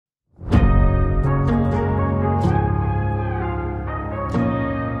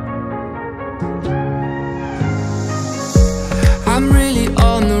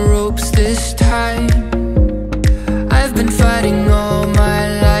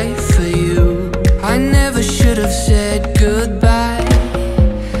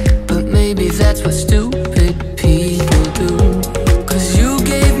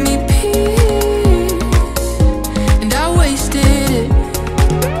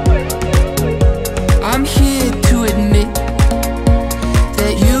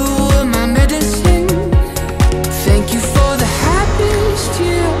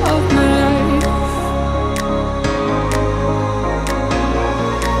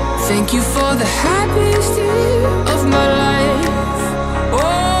Thank you for the happiest year of my life.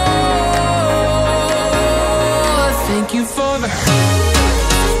 Oh, thank you for the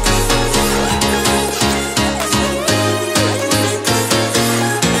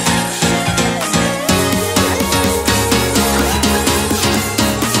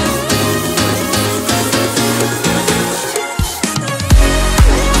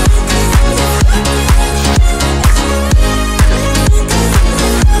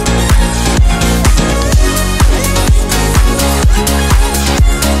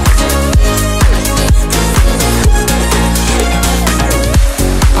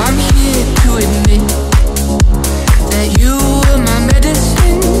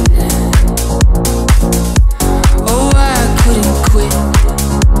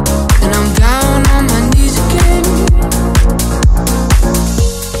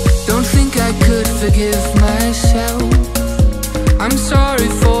forgive myself. I'm sorry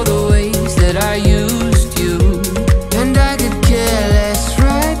for the ways that I used you, and I could care less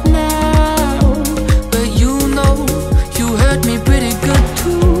right now. But you know, you hurt me pretty good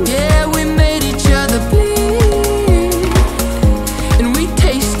too. Yeah, we made each other bleed, and we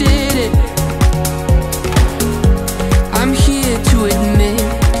tasted it. I'm here to admit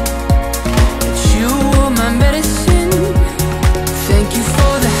that you were my medicine. Thank you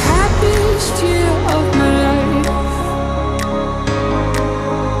for the happiest year of my life.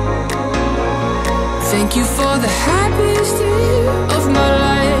 Thank you for the happiest year